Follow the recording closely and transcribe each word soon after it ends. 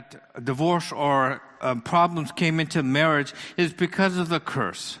that divorce or problems came into marriage is because of the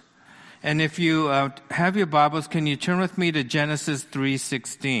curse. And if you have your Bibles, can you turn with me to Genesis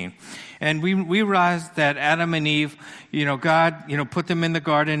 3:16? And we realize that Adam and Eve, God, put them in the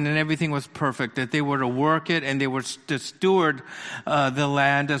garden and everything was perfect, that they were to work it and they were to steward the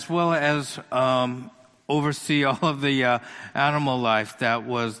land as well as oversee all of the animal life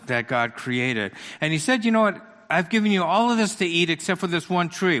that God created. And he said, you know what, I've given you all of this to eat except for this one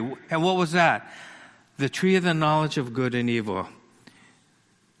tree. And what was that? The tree of the knowledge of good and evil.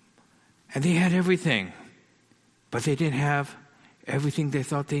 And they had everything, but they didn't have everything they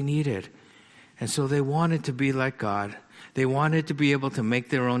thought they needed. And so they wanted to be like God. They wanted to be able to make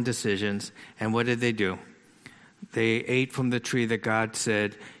their own decisions. And what did they do? They ate from the tree that God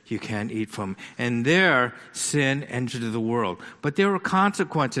said you can't eat from. And there, sin entered the world. But there were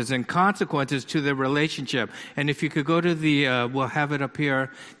consequences to their relationship. And if you could go to we'll have it up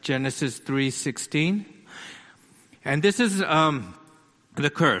here, Genesis 3:16. And this is the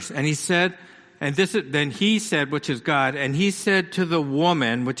curse. And he said, then he said, which is God, and he said to the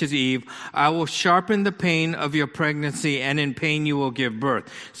woman, which is Eve, I will sharpen the pain of your pregnancy, and in pain you will give birth.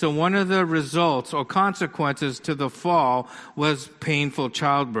 So one of the results or consequences to the fall was painful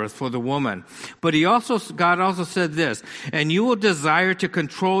childbirth for the woman. But God also said this, and you will desire to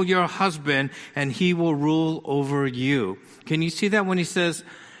control your husband, and he will rule over you. Can you see that when he says,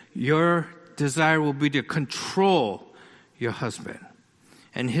 your desire will be to control your husband?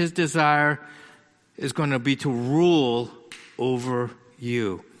 And his desire is going to be to rule over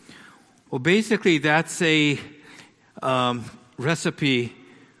you. Well, basically, that's a recipe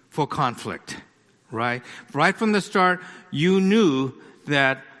for conflict, right? Right from the start, you knew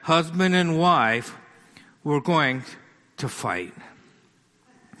that husband and wife were going to fight.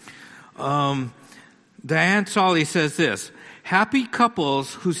 Diane Solly says this, happy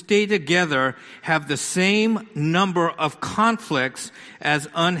couples who stay together have the same number of conflicts as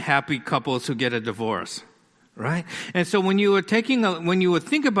unhappy couples who get a divorce, right? And so when you would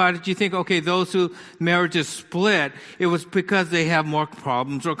think about it, you think, okay, those who marriages split, it was because they have more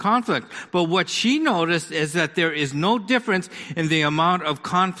problems or conflict. But what she noticed is that there is no difference in the amount of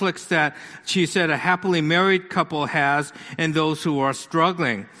conflicts that she said a happily married couple has and those who are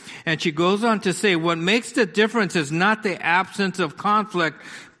struggling. And she goes on to say, what makes the difference is not the absence of conflict,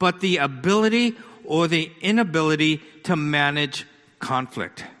 but the ability or the inability to manage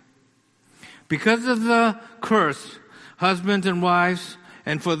conflict. Because of the curse, husbands and wives,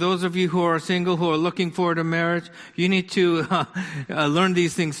 and for those of you who are single, who are looking forward to marriage, you need to learn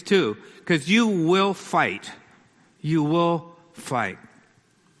these things too, because you will fight. You will fight.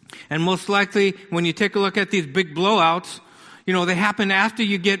 And most likely, when you take a look at these big blowouts, they happen after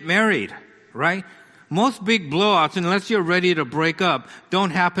you get married, right? Most big blowouts, unless you're ready to break up,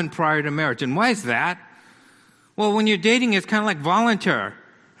 don't happen prior to marriage. And why is that? Well, when you're dating, it's kind of like voluntary,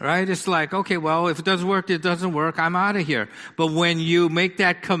 right? It's like, okay, well, if it doesn't work, it doesn't work. I'm out of here. But when you make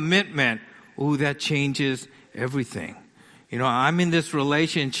that commitment, that changes everything. I'm in this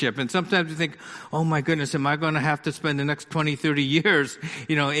relationship, and sometimes you think, oh my goodness, am I going to have to spend the next 20, 30 years,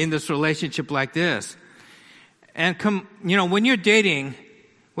 in this relationship like this? And when you're dating,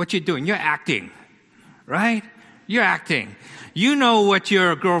 what you're doing, you're acting, right? You're acting. You know what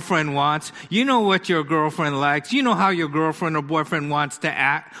your girlfriend wants. You know what your girlfriend likes. You know how your girlfriend or boyfriend want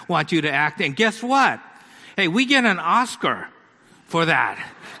you to act. And guess what? Hey, we get an Oscar for that.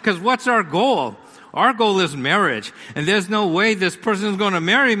 Because what's our goal? Our goal is marriage. And there's no way this person's going to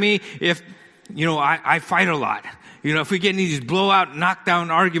marry me if, I fight a lot. If we get into these blowout,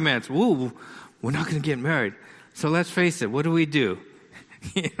 knockdown arguments, we're not going to get married. So let's face it, what do?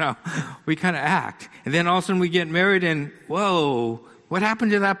 We kind of act. And then all of a sudden we get married and, whoa, what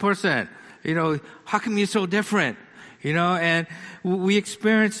happened to that person? How come you're so different? And we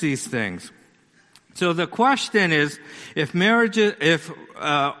experience these things. So the question is, if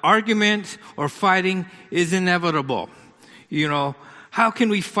argument or fighting is inevitable, how can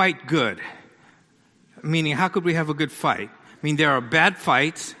we fight good? Meaning, how could we have a good fight? There are bad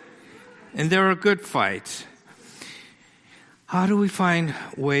fights and there are good fights. How do we find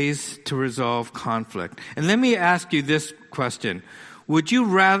ways to resolve conflict? And let me ask you this question. Would you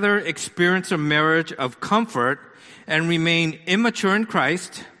rather experience a marriage of comfort and remain immature in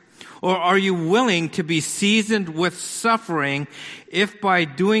Christ? Or are you willing to be seasoned with suffering if by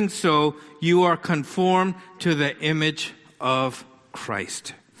doing so you are conformed to the image of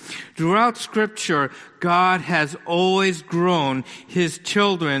Christ? Throughout Scripture, God has always grown His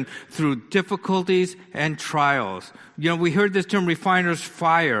children through difficulties and trials. We heard this term refiner's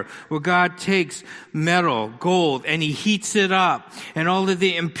fire, where God takes metal, gold, and he heats it up, and all of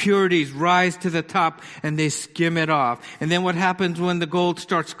the impurities rise to the top, and they skim it off. And then what happens when the gold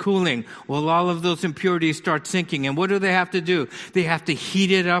starts cooling? Well, all of those impurities start sinking. And what do they have to do? They have to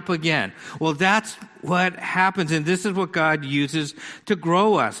heat it up again. Well, that's what happens, and this is what God uses to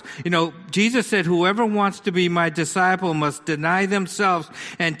grow us. Jesus said, whoever wants to be my disciple must deny themselves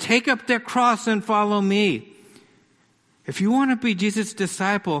and take up their cross and follow me. If you want to be Jesus'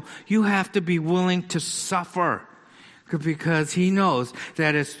 disciple, you have to be willing to suffer, because he knows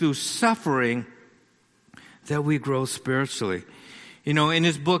that it's through suffering that we grow spiritually. In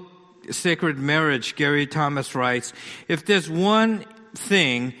his book, Sacred Marriage, Gary Thomas writes, if there's one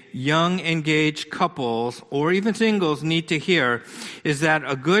thing young engaged couples or even singles need to hear, is that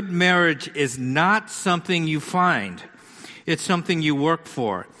a good marriage is not something you find. It's something you work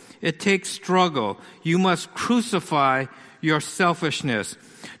for. It takes struggle. You must crucify your selfishness.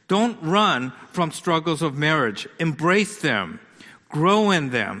 Don't run from struggles of marriage. Embrace them. Grow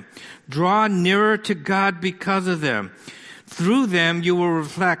in them. Draw nearer to God because of them. Through them, you will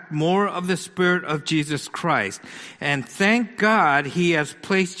reflect more of the Spirit of Jesus Christ. And thank God he has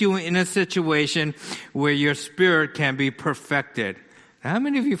placed you in a situation where your spirit can be perfected. How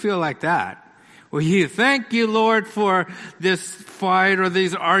many of you feel like that? Well, you thank you, Lord, for this fight or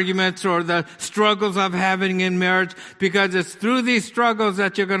these arguments or the struggles I'm having in marriage, because it's through these struggles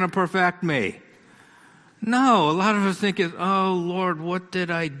that you're going to perfect me. No, a lot of us think, oh, Lord, what did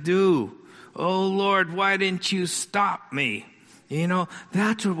I do? Oh, Lord, why didn't you stop me?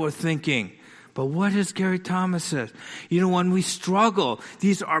 That's what we're thinking. But what does Gary Thomas say? When we struggle,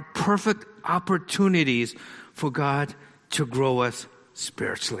 these are perfect opportunities for God to grow us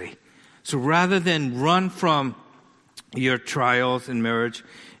spiritually. So rather than run from your trials in marriage,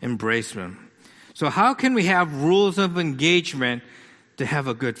 embrace them. So how can we have rules of engagement to have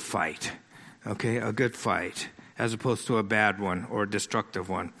a good fight? Okay, a good fight, as opposed to a bad one or a destructive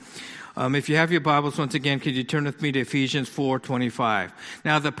one. If you have your Bibles, once again, could you turn with me to Ephesians 4:25?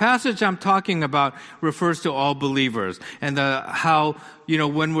 Now, the passage I'm talking about refers to all believers, and how,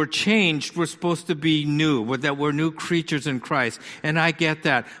 when we're changed, we're supposed to be new, that we're new creatures in Christ. And I get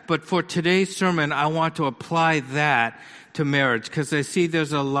that. But for today's sermon, I want to apply that to marriage, because I see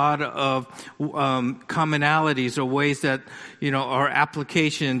there's a lot of commonalities or ways that, are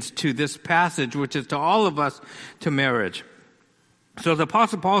applications to this passage, which is to all of us, to marriage. So the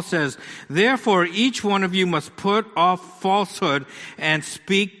Apostle Paul says, therefore each one of you must put off falsehood and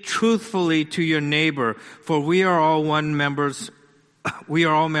speak truthfully to your neighbor, for we are all members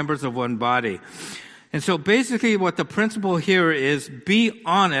of one body. And so basically what the principle here is, be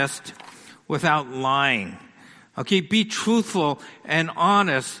honest without lying. Okay, be truthful and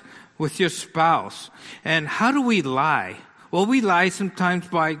honest with your spouse. And how do we lie? Well, we lie sometimes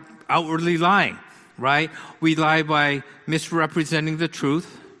by outwardly lying. Right? We lie by misrepresenting the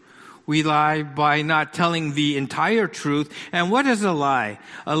truth. We lie by not telling the entire truth. And what is a lie?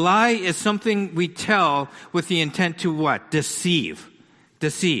 A lie is something we tell with the intent to what? Deceive.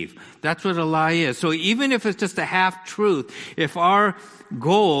 That's what a lie is. So even if it's just a half-truth, if our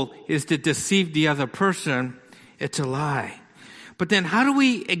goal is to deceive the other person, it's a lie. But then how do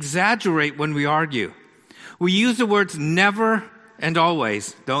we exaggerate when we argue? We use the words never and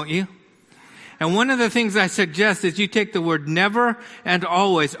always, don't you? And one of the things I suggest is you take the word never and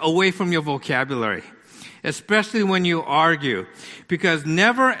always away from your vocabulary, especially when you argue, because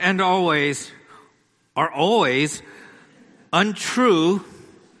never and always are always untrue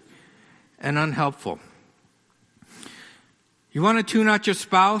and unhelpful. You want to tune out your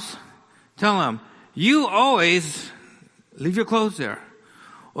spouse? Tell them, you always leave your clothes there.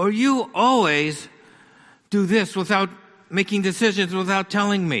 Or you always do this without making decisions, without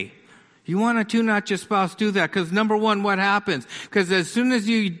telling me. You want to tune out your spouse, do that. Because number one, what happens? Because as soon as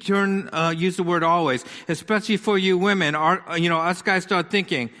you use the word always, especially for you women, us guys start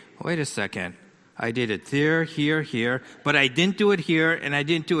thinking, wait a second. I did it there, here, but I didn't do it here, and I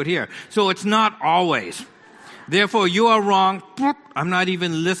didn't do it here. So it's not always. Therefore, you are wrong. I'm not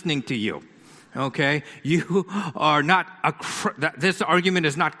even listening to you. Okay? You are not, this argument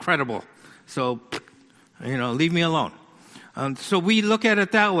is not credible. So, leave me alone. So we look at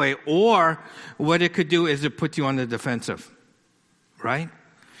it that way. Or what it could do is it put you on the defensive, right?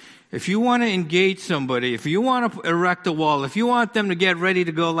 If you want to engage somebody, if you want to erect a wall, if you want them to get ready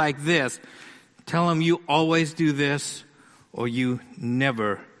to go like this, tell them you always do this or you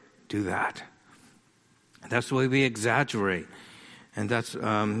never do that. That's the way we exaggerate. And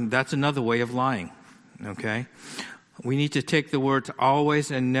that's another way of lying, okay? We need to take the words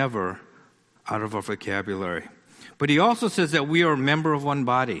always and never out of our vocabulary. But he also says that we are a member of one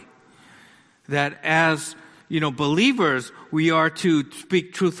body. That as, believers, we are to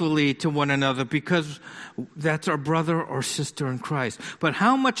speak truthfully to one another because that's our brother or sister in Christ. But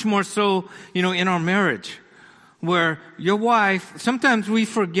how much more so, in our marriage, where your wife, sometimes we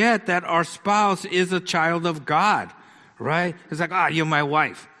forget that our spouse is a child of God, right? It's like, you're my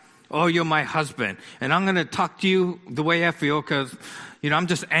wife. Oh, you're my husband. And I'm going to talk to you the way I feel because, I'm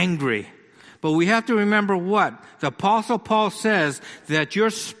just angry. But we have to remember what? The Apostle Paul says that your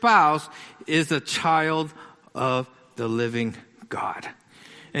spouse is a child of the living God.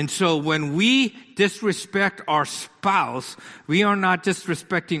 And so when we disrespect our spouse, we are not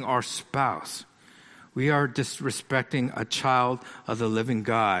disrespecting our spouse. We are disrespecting a child of the living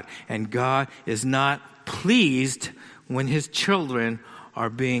God. And God is not pleased when his children are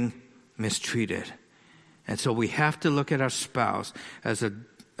being mistreated. And so we have to look at our spouse as a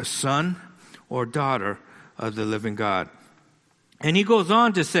son or daughter of the living God. And he goes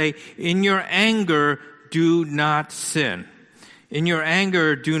on to say, in your anger, do not sin. In your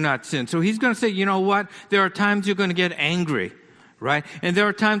anger, do not sin. So he's going to say, you know what? There are times you're going to get angry, right? And there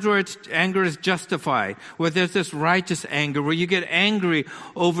are times where anger is justified, where there's this righteous anger, where you get angry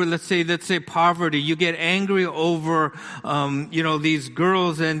over, let's say poverty. You get angry over, these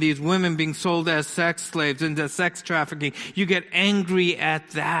girls and these women being sold as sex slaves and the sex trafficking. You get angry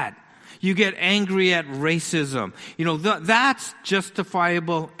at that. You get angry at racism. That's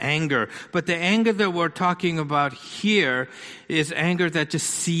justifiable anger. But the anger that we're talking about here is anger that just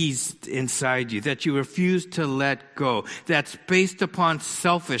seized inside you, that you refuse to let go, that's based upon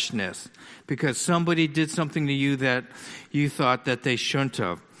selfishness because somebody did something to you that you thought that they shouldn't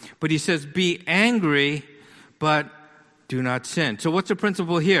have. But he says, be angry, but do not sin. So what's the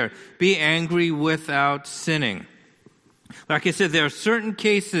principle here? Be angry without sinning. Like I said, there are certain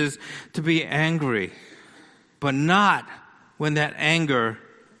cases to be angry, but not when that anger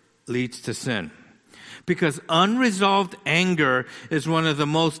leads to sin. Because unresolved anger is one of the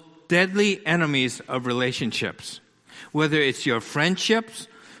most deadly enemies of relationships. Whether it's your friendships,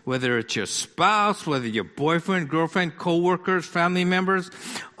 whether it's your spouse, whether your boyfriend, girlfriend, co-workers, family members,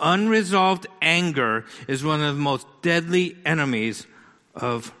 unresolved anger is one of the most deadly enemies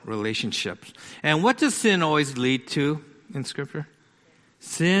of relationships. And what does sin always lead to in Scripture?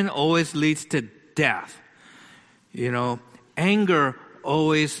 Sin always leads to death. Anger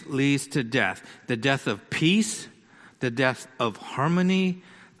always leads to death. The death of peace, the death of harmony,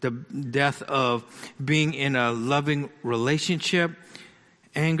 the death of being in a loving relationship.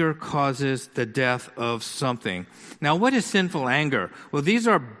 Anger causes the death of something. Now, what is sinful anger? Well, these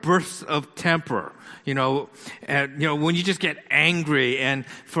are bursts of temper. When you just get angry. And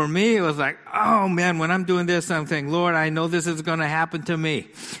for me, it was like, oh man, when I'm doing this, I'm thinking, Lord, I know this is going to happen to me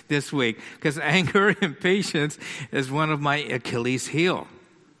this week. Because anger and patience is one of my Achilles heel.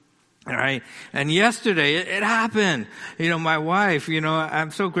 All right. And yesterday it happened. My wife,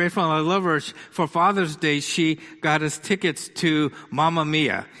 I'm so grateful and I love her. For Father's Day, she got us tickets to Mamma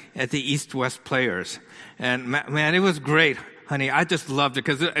Mia at the East West Players. And man, it was great. Honey, I just loved it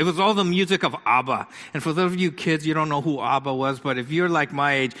because it was all the music of ABBA. And for those of you kids, you don't know who ABBA was, but if you're like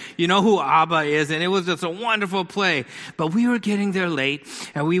my age, you know who ABBA is. And it was just a wonderful play. But we were getting there late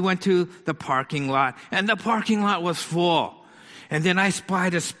and we went to the parking lot and the parking lot was full. And then I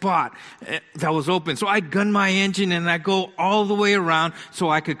spied a spot that was open. So I gunned my engine and I go all the way around so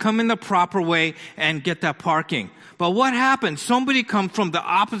I could come in the proper way and get that parking. But what happened? Somebody comes from the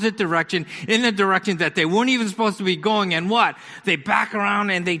opposite direction, in the direction that they weren't even supposed to be going. And what? They back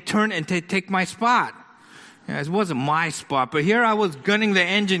around and they turn and take my spot. It wasn't my spot, but here I was gunning the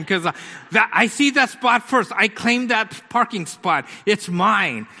engine because I see that spot first. I claimed that parking spot. It's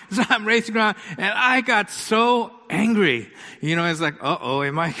mine. So I'm racing around and I got so angry. It's like,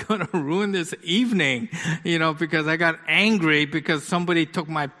 am I going to ruin this evening? Because I got angry because somebody took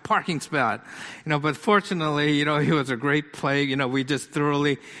my parking spot. But fortunately, it was a great play. We just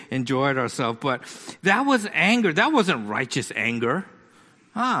thoroughly enjoyed ourselves. But that was anger. That wasn't righteous anger.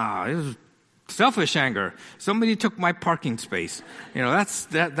 It was selfish anger. Somebody took my parking space.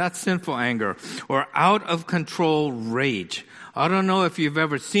 That's sinful anger. Or out of control rage. I don't know if you've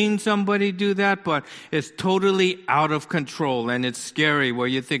ever seen somebody do that, but it's totally out of control and it's scary where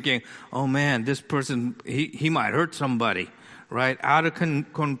you're thinking, oh man, this person, he might hurt somebody, right? Out of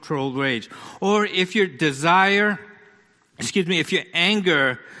control rage. Or if your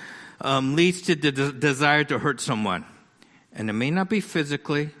anger leads to the desire to hurt someone. And it may not be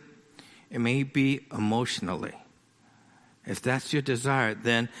physically, it may be emotionally. If that's your desire,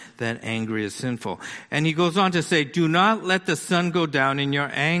 then that anger is sinful. And he goes on to say, do not let the sun go down in your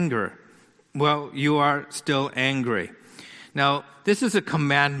anger. well, you are still angry. Now, this is a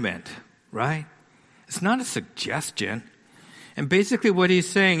commandment, right? It's not a suggestion. And basically what he's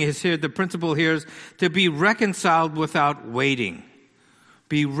saying is here, the principle here is to be reconciled without waiting.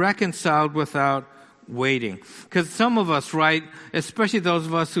 Be reconciled without waiting. Because some of us, right, especially those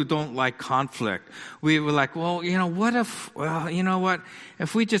of us who don't like conflict, we were like, well,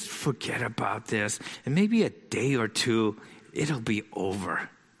 if we just forget about this, and maybe a day or two, it'll be over,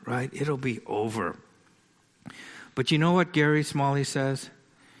 right? It'll be over. But you know what Gary Smalley says?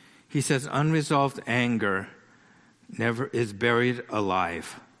 He says, unresolved anger never is buried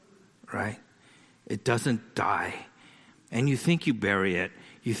alive, right? It doesn't die. And you think you bury it.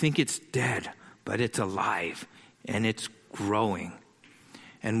 You think it's dead, but it's alive and it's growing.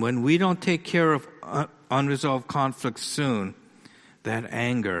 And when we don't take care of unresolved conflict soon, that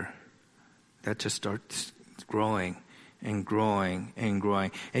anger, that just starts growing and growing and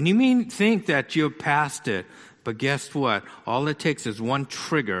growing. And you may think that you're past it, but guess what? All it takes is one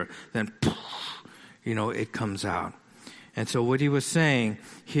trigger, then, it comes out. And so what he was saying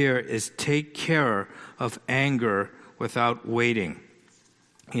here is take care of anger without waiting.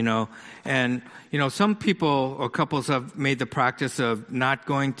 Some people or couples have made the practice of not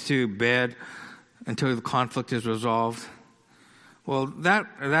going to bed until the conflict is resolved. Well,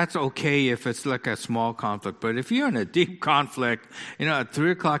 that's okay if it's like a small conflict. But if you're in a deep conflict, at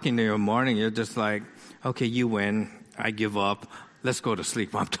 3 o'clock in the morning, you're just like, okay, you win. I give up. Let's go to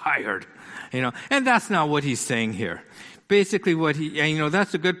sleep. I'm tired. And that's not what he's saying here. Basically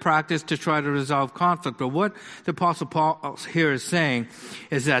that's a good practice to try to resolve conflict. But what the Apostle Paul here is saying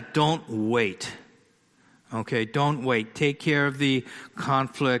is that don't wait. Okay, don't wait. Take care of the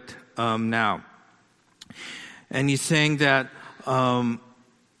conflict now. And he's saying that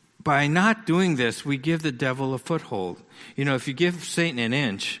by not doing this, we give the devil a foothold. If you give Satan an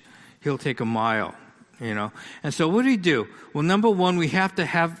inch, he'll take a mile. And so what do we do? Well, number one, we have to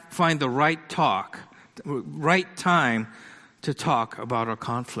find the right right time to talk about our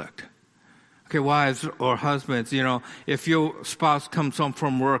conflict. Okay, wives or husbands, if your spouse comes home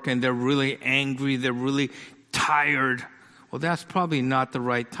from work and they're really angry, they're really tired, well, that's probably not the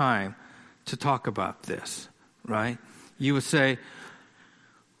right time to talk about this, right? You would say,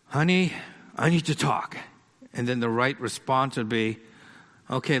 honey, I need to talk. And then the right response would be,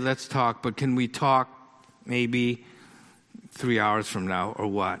 okay, let's talk, but can we talk maybe 3 hours from now or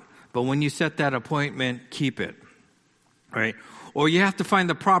what? But when you set that appointment, keep it, right? Or you have to find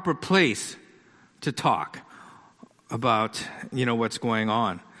the proper place to talk about, what's going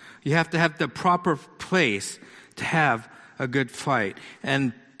on. You have to have the proper place to have a good fight.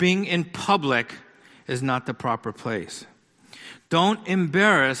 And being in public is not the proper place. Don't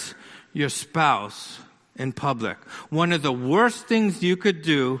embarrass your spouse in public. One of the worst things you could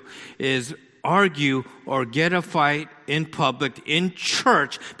do is argue or get a fight in public, in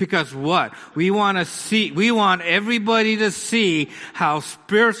church, because what? We want everybody to see how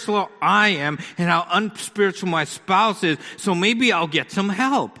spiritual I am and how unspiritual my spouse is, so maybe I'll get some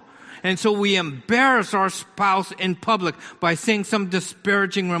help. And so we embarrass our spouse in public by saying some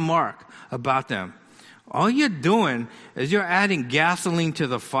disparaging remark about them. All you're doing is you're adding gasoline to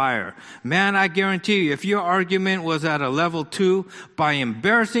the fire. Man, I guarantee you, if your argument was at a level 2, by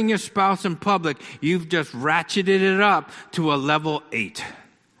embarrassing your spouse in public, you've just ratcheted it up to a level 8.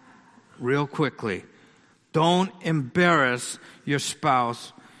 Real quickly. Don't embarrass your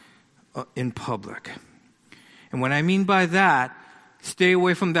spouse in public. And what I mean by that, stay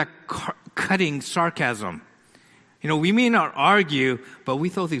away from that cutting sarcasm. We may not argue, but we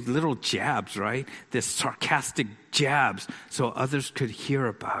throw these little jabs, right? These sarcastic jabs so others could hear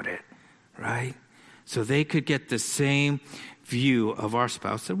about it, right? So they could get the same view of our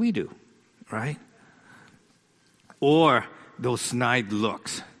spouse that we do, right? Or those snide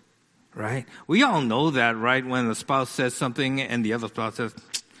looks, right? We all know that, right? When the spouse says something and the other spouse says,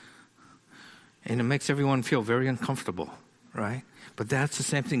 and it makes everyone feel very uncomfortable, right? But that's the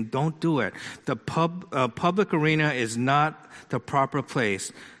same thing. Don't do it. The public arena is not the proper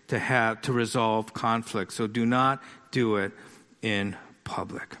place to resolve conflict. So do not do it in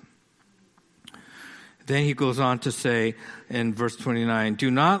public. Then he goes on to say in verse 29,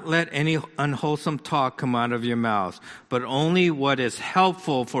 do not let any unwholesome talk come out of your mouths, but only what is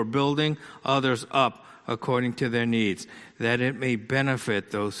helpful for building others up according to their needs, that it may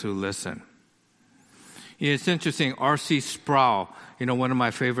benefit those who listen. It's interesting, R.C. Sproul, one of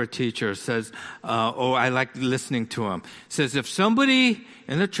my favorite teachers, says, I like listening to him, says, if somebody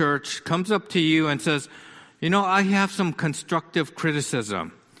in the church comes up to you and says, I have some constructive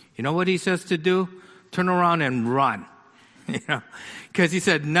criticism, you know what he says to do? Turn around and run. Because he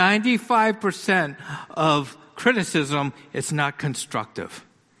said 95% of criticism is not constructive.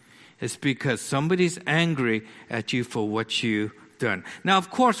 It's because somebody's angry at you for what you've done. Now,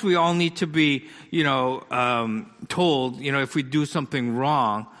 of course, we all need to be, told, if we do something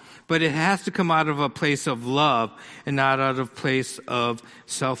wrong, but it has to come out of a place of love and not out of a place of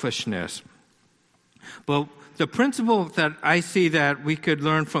selfishness. But the principle that I see that we could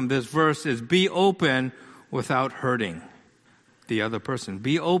learn from this verse is be open without hurting the other person.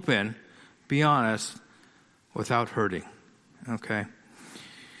 Be open, be honest, without hurting. Okay?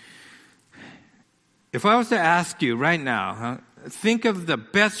 If I was to ask you right now, think of the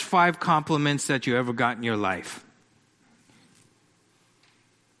best 5 compliments that you ever got in your life.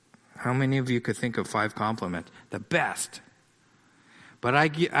 How many of you could think of 5 compliments? The best. But I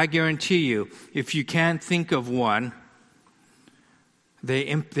guarantee you, if you can't think of one,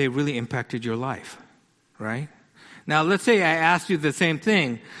 they really impacted your life, right? Now, let's say I asked you the same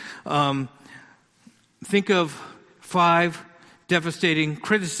thing. Think of 5 devastating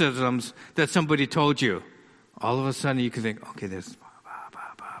criticisms that somebody told you. All of a sudden, you can think, okay, there's...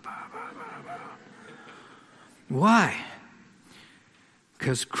 Why?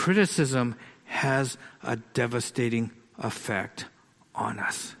 Because criticism has a devastating effect on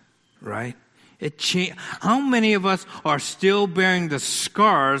us, right? How many of us are still bearing the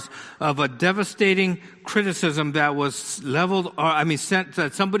scars of a devastating criticism that was leveled, sent,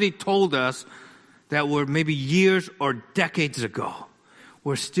 that somebody told us that were maybe years or decades ago?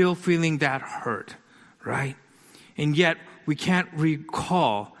 We're still feeling that hurt, right? And yet, we can't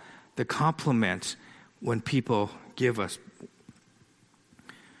recall the compliments when people give us.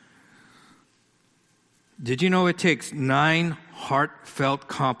 Did you know it takes 9 heartfelt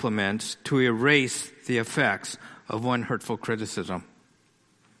compliments to erase the effects of one hurtful criticism?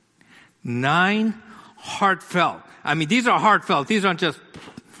 9 heartfelt. These are heartfelt. These aren't just,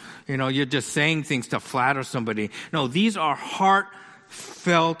 you're just saying things to flatter somebody. No, these are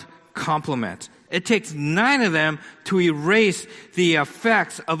heartfelt compliments. It takes 9 of them to erase the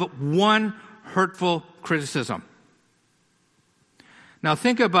effects of one hurtful criticism. Now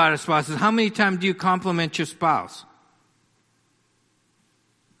think about it, spouses. How many times do you compliment your spouse?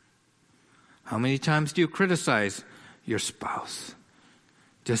 How many times do you criticize your spouse?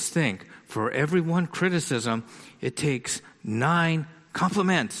 Just think, for every one criticism, it takes 9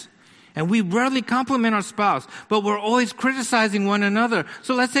 compliments. And we rarely compliment our spouse, but we're always criticizing one another.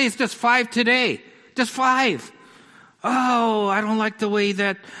 So let's say it's just 5 today. Just 5. Oh, I don't like the way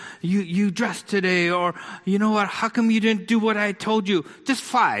that you dressed today. Or, you know what, how come you didn't do what I told you? Just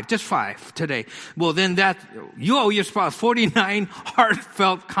 5 today. Well, then you owe your spouse 49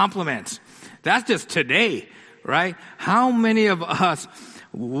 heartfelt compliments. That's just today, right? How many of us,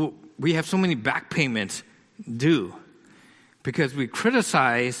 we have so many back payments due because we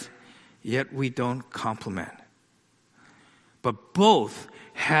criticize, yet we don't compliment. But both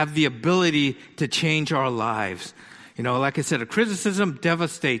have the ability to change our lives. Like I said, a criticism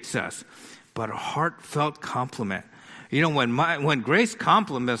devastates us, but a heartfelt compliment. When Grace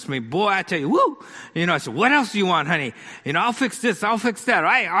compliments me, boy, I tell you, woo! I said, what else do you want, honey? I'll fix this, I'll fix that.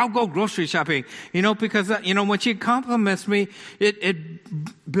 I'll go grocery shopping. Because, when she compliments me,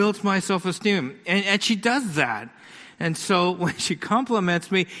 it builds my self-esteem. And she does that. And so when she compliments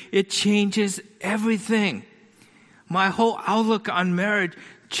me, it changes everything. My whole outlook on marriage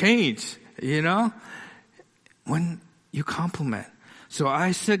changed, when you compliment. So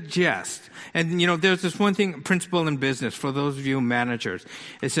I suggest, and there's this one principle in business for those of you managers.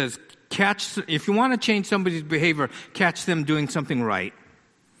 It says, if you want to change somebody's behavior, catch them doing something right.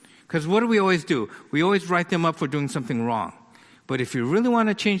 Because what do? We always write them up for doing something wrong. But if you really want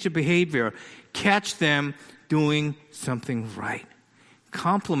to change the behavior, catch them doing something right.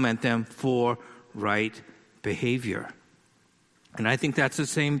 Compliment them for right behavior. And I think that's the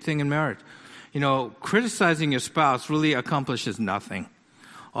same thing in marriage. Criticizing your spouse really accomplishes nothing.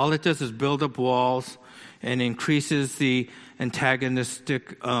 All it does is build up walls and increases the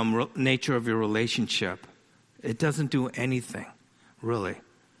antagonistic nature of your relationship. It doesn't do anything, really.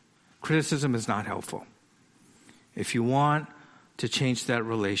 Criticism is not helpful. If you want to change that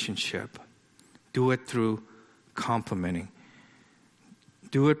relationship, do it through complimenting.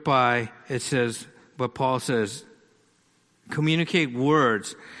 Do it by, what Paul says, communicate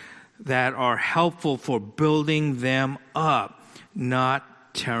words that are helpful for building them up,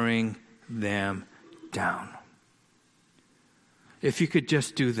 not tearing them down. If you could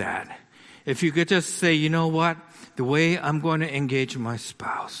just do that. If you could just say, you know what? The way I'm going to engage my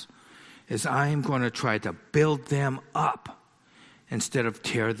spouse is I'm going to try to build them up instead of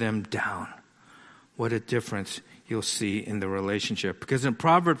tear them down. what a difference you'll see in the relationship. Because in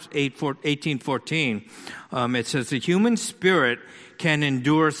Proverbs 18:14, it says, the human spirit can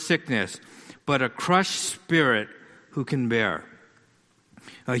endure sickness, but a crushed spirit who can bear?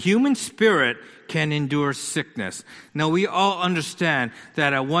 A human spirit can endure sickness. Now, we all understand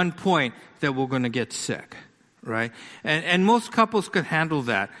that at one point that we're going to get sick, right? And most couples could handle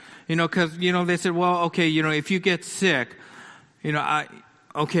that, because, they said, well, okay, if you get sick,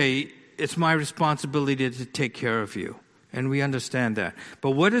 it's my responsibility to take care of you. And we understand that.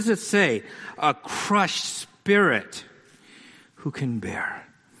 But what does it say? A crushed spirit who can bear.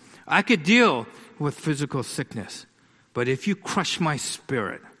 I could deal with physical sickness, but if you crush my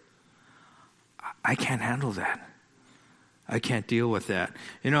spirit, I can't handle that. I can't deal with that.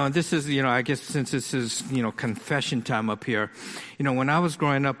 And this is, I guess since this is, confession time up here, when I was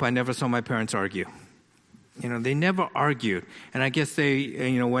growing up, I never saw my parents argue. They never argued. And I guess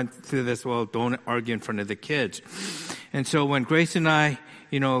they, went through this, well, don't argue in front of the kids. And so when Grace and I,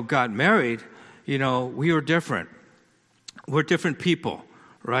 got married, we were different. We're different people,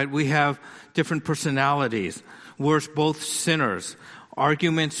 right? We have different personalities. We're both sinners.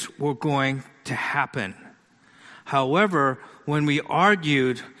 Arguments were going to happen. However, when we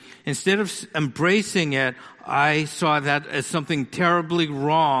argued, instead of embracing it, I saw that as something terribly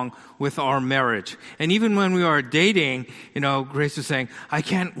wrong with our marriage. And even when we were dating, Grace was saying, I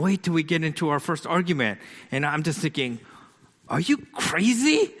can't wait till we get into our first argument. And I'm just thinking, are you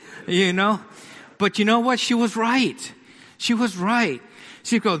crazy? But you know what? She was right. She was right.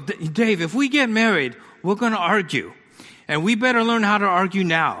 She'd go, Dave, if we get married, we're going to argue. And we better learn how to argue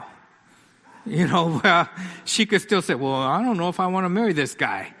now. She could still say, well, I don't know if I want to marry this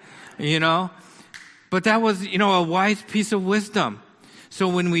guy, But that was, a wise piece of wisdom. So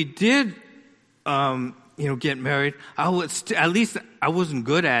when we did, get married, at least I wasn't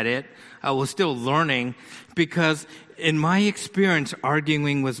good at it. I was still learning because in my experience,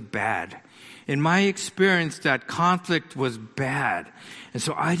 arguing was bad. In my experience, that conflict was bad. And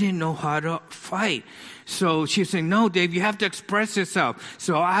so I didn't know how to fight. So she was saying, no, Dave, you have to express yourself.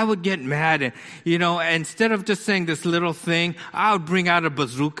 So I would get mad. And, instead of just saying this little thing, I would bring out a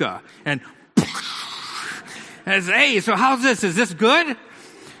bazooka and say, hey, so how's this? Is this good?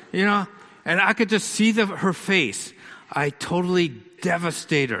 And I could just see her face. I totally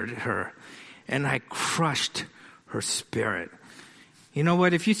devastated her. And I crushed her spirit. You know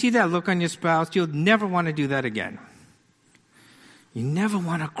what? If you see that look on your spouse, you'll never want to do that again. You never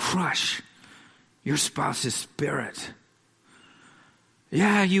want to crush your spouse's spirit.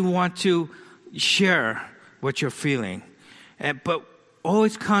 Yeah, you want to share what you're feeling, but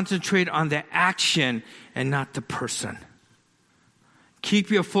always concentrate on the action and not the person. Keep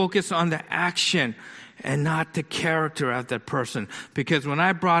your focus on the action and not the character of that person. Because when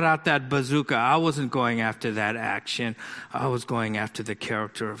I brought out that bazooka, I wasn't going after that action. I was going after the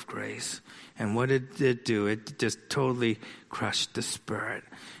character of Grace. And what did it do? It just totally crushed the spirit.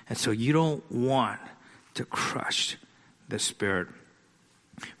 And so you don't want to crush the spirit.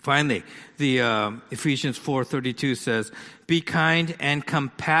 Finally, the Ephesians 4:32 says, be kind and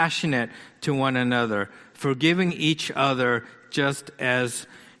compassionate to one another, forgiving each other just as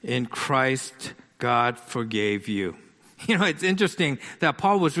in Christ God forgave you. It's interesting that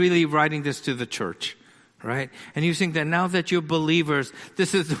Paul was really writing this to the church, right? And he was saying that now that you're believers,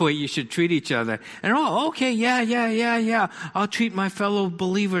 this is the way you should treat each other. And okay, yeah. I'll treat my fellow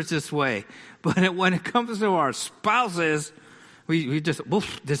believers this way. But when it comes to our spouses, we just,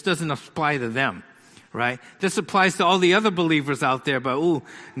 this doesn't apply to them, right? This applies to all the other believers out there, but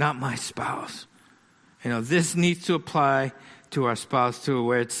not my spouse. This needs to apply to our spouse too,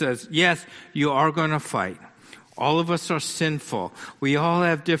 where it says, yes, you are going to fight. All of us are sinful. We all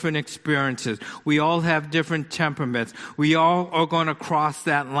have different experiences. We all have different temperaments. We all are going to cross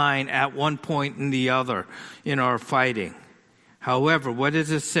that line at one point and the other in our fighting. However, what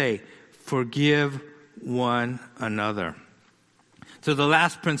does it say? Forgive one another. So the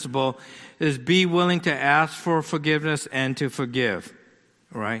last principle is be willing to ask for forgiveness and to forgive,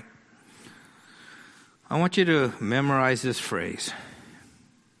 right? I want you to memorize this phrase.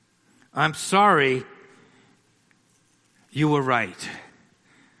 I'm sorry, you were right.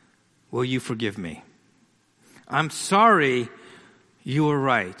 Will you forgive me? I'm sorry, you were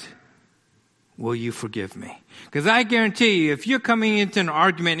right. Will you forgive me? Because I guarantee you, if you're coming into an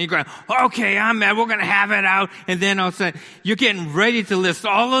argument and you're going, okay, I'm mad, we're going to have it out. And then all of a sudden, you're getting ready to list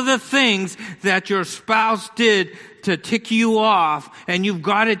all of the things that your spouse did to tick you off. And you've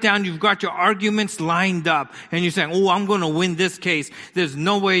got it down. You've got your arguments lined up. And you're saying, I'm going to win this case. There's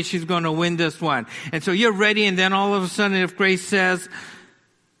no way she's going to win this one. And so you're ready. And then all of a sudden, if Grace says,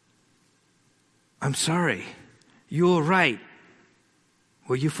 I'm sorry. You were right.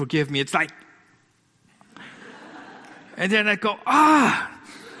 Will you forgive me? It's like, and then I go, I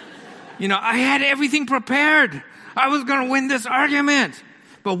had everything prepared. I was going to win this argument.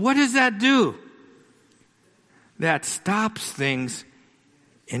 But what does that do? That stops things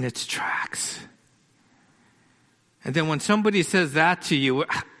in its tracks. And then when somebody says that to you,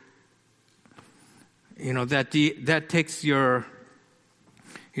 that takes your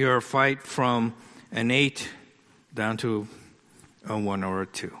fight from an 8 down to a 1 or a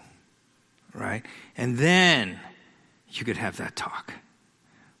 2, right? And then you could have that talk,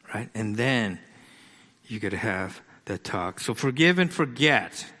 right? And then you could have that talk. So forgive and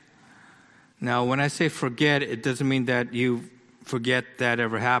forget. Now, when I say forget, it doesn't mean that you forget that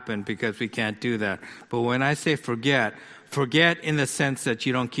ever happened, because we can't do that. But when I say forget in the sense that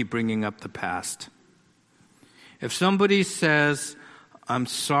you don't keep bringing up the past. If somebody says, I'm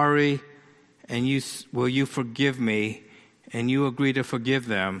sorry, and will you forgive me, and you agree to forgive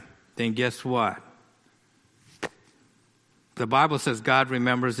them, then guess what? The Bible says God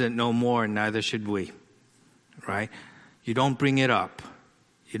remembers it no more, and neither should we. Right? You don't bring it up.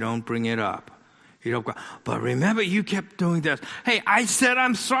 You don't bring it up. You don't go, but remember you kept doing this. Hey, I said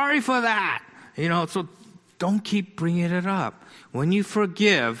I'm sorry for that. So don't keep bringing it up. When you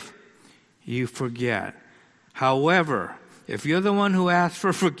forgive, you forget. However, if you're the one who asked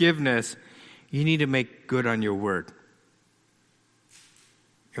for forgiveness, you need to make good on your word.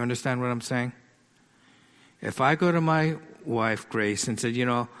 You understand what I'm saying? If I go to my wife, Grace, and said,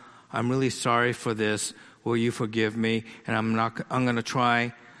 I'm really sorry for this. Will you forgive me? And I'm going to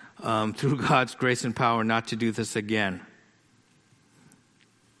try, through God's grace and power, not to do this again.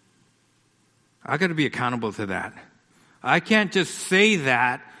 I got to be accountable to that. I can't just say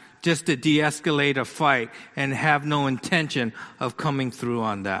that just to de-escalate a fight and have no intention of coming through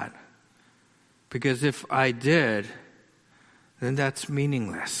on that. Because if I did, then that's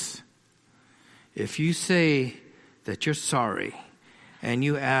meaningless. If you say that you're sorry and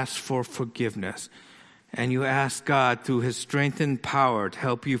you ask for forgiveness and you ask God through His strength and power to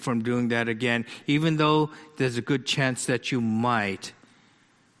help you from doing that again, even though there's a good chance that you might,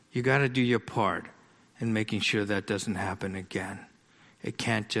 you got to do your part in making sure that doesn't happen again. It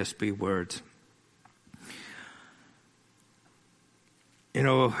can't just be words.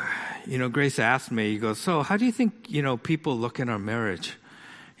 Grace asked me, he goes, so how do you think, people look in our marriage?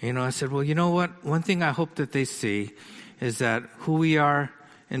 I said, well, you know what? One thing I hope that they see is that who we are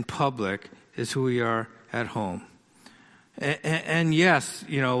in public is who we are at home. And yes,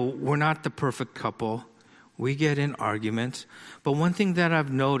 we're not the perfect couple. We get in arguments. But one thing that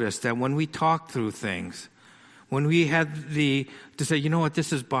I've noticed, that when we talk through things, when we have to say, you know what,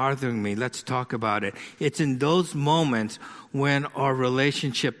 this is bothering me, let's talk about it. It's in those moments when our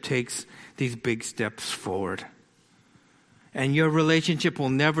relationship takes these big steps forward. And your relationship will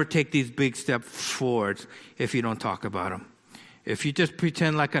never take these big steps forward if you don't talk about them. If you just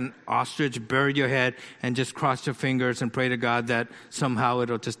pretend like an ostrich, bury your head, and just cross your fingers and pray to God that somehow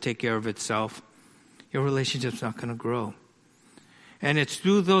it'll just take care of itself, your relationship's not going to grow. And it's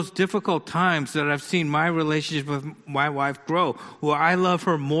through those difficult times that I've seen my relationship with my wife grow, where I love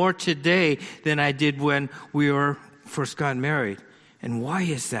her more today than I did when we first got married. And why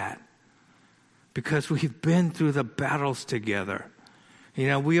is that? Because we've been through the battles together.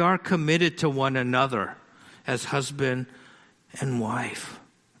 We are committed to one another as husband and wife,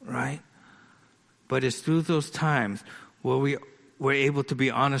 right? But it's through those times where we're able to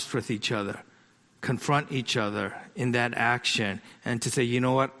be honest with each other, confront each other in that action, and to say, you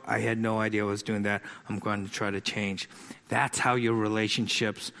know what, I had no idea I was doing that. I'm going to try to change. That's how your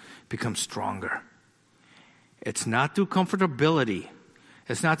relationships become stronger. It's not through comfortability.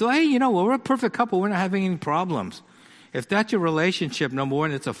 It's not through, hey, we're a perfect couple. We're not having any problems. If that's your relationship, number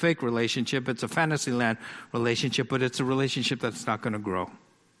one, it's a fake relationship. It's a Fantasyland relationship, but it's a relationship that's not going to grow.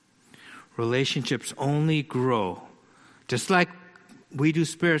 Relationships only grow, just like we do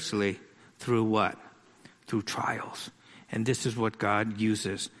spiritually, through what? Through trials. And this is what God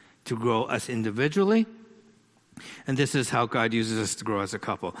uses to grow us individually. And this is how God uses us to grow as a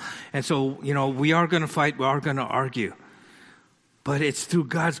couple. And so, we are going to fight. We are going to argue. But it's through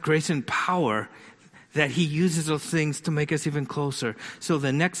God's grace and power that He uses those things to make us even closer. So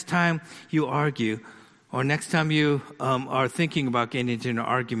the next time you argue, or next time you are thinking about getting into an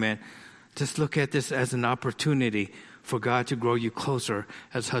argument, just look at this as an opportunity for God to grow you closer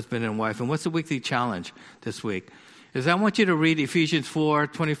as husband and wife. And what's the weekly challenge this week? Is I want you to read Ephesians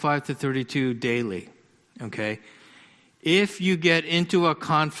 4:25-32 daily, okay? If you get into a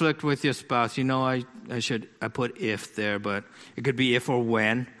conflict with your spouse, I put if there, but it could be if or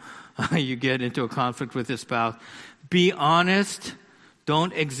when. you get into a conflict with your spouse, be honest,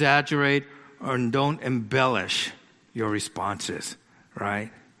 don't exaggerate, or don't embellish your responses,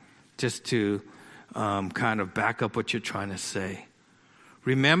 right? Just to kind of back up what you're trying to say.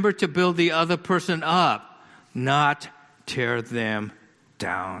 Remember to build the other person up, not tear them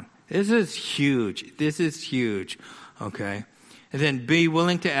down. This is huge. Okay? And then be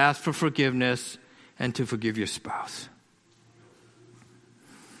willing to ask for forgiveness and to forgive your spouse.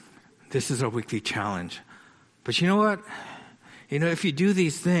 This is our weekly challenge. But you know what? If you do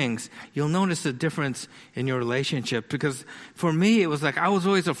these things, you'll notice a difference in your relationship. Because for me, it was like I was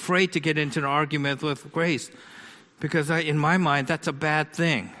always afraid to get into an argument with Grace. Because in my mind, that's a bad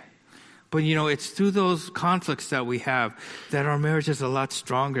thing. But it's through those conflicts that we have that our marriage is a lot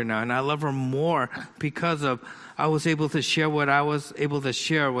stronger now. And I love her more because I was able to share what I was able to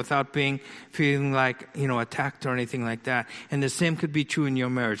share without feeling like, attacked or anything like that. And the same could be true in your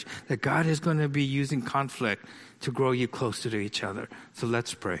marriage. That God is going to be using conflict to grow you closer to each other. So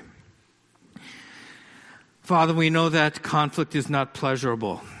let's pray. Father, we know that conflict is not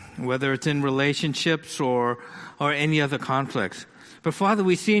pleasurable, whether it's in relationships or any other conflicts. But Father,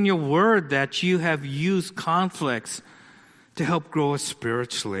 we see in your word that you have used conflicts to help grow us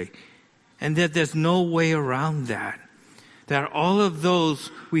spiritually. And that there's no way around that. That all of those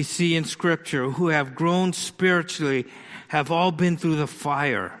we see in Scripture who have grown spiritually have all been through the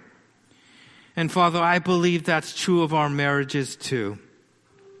fire. And Father, I believe that's true of our marriages too.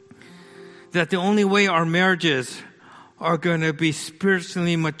 That the only way our marriages are going to be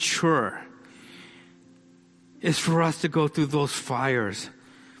spiritually mature is for us to go through those fires.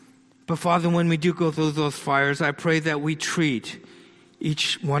 But Father, when we do go through those fires, I pray that we treat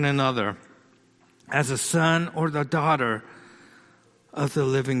each one another as a son or the daughter of the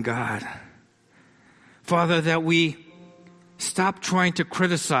living God. Father, that we stop trying to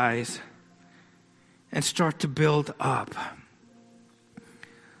criticize and start to build up.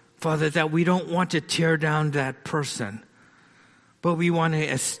 Father, that we don't want to tear down that person, but we want to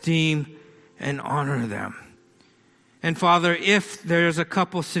esteem and honor them. And Father, if there is a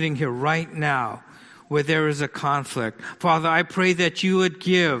couple sitting here right now where there is a conflict, Father, I pray that you would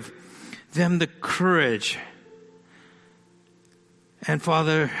give them the courage and,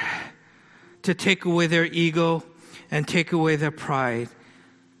 Father, to take away their ego and take away their pride,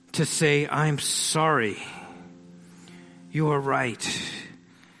 to say, I'm sorry. You are right.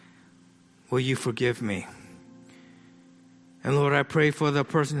 Will you forgive me? And Lord, I pray for the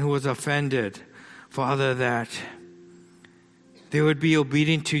person who was offended, Father, that they would be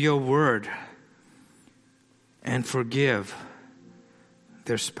obedient to your word and forgive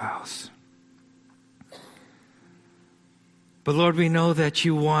their spouse. But Lord, we know that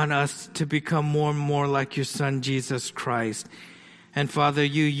you want us to become more and more like your Son, Jesus Christ. And Father,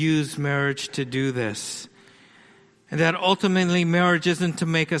 you use marriage to do this. And that ultimately marriage isn't to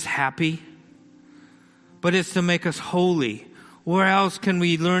make us happy, but it's to make us holy. Where else can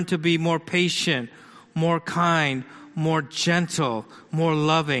we learn to be more patient, more kind, more gentle, more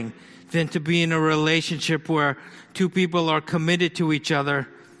loving than to be in a relationship where two people are committed to each other,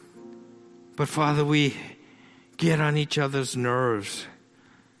 but Father, we get on each other's nerves.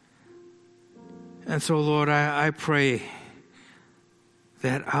 And so, Lord, I pray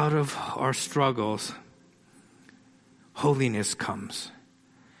that out of our struggles, holiness comes.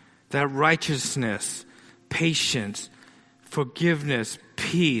 That righteousness, patience, forgiveness,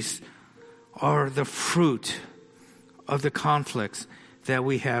 peace are the fruit of the conflicts that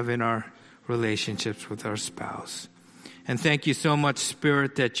we have in our relationships with our spouse. And thank you so much,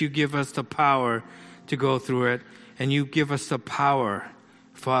 Spirit, that you give us the power to go through it, and you give us the power,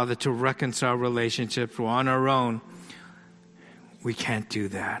 Father, to reconcile relationships. We're on our own. We can't do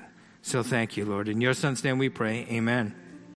that. So thank you, Lord. In your Son's name we pray. Amen.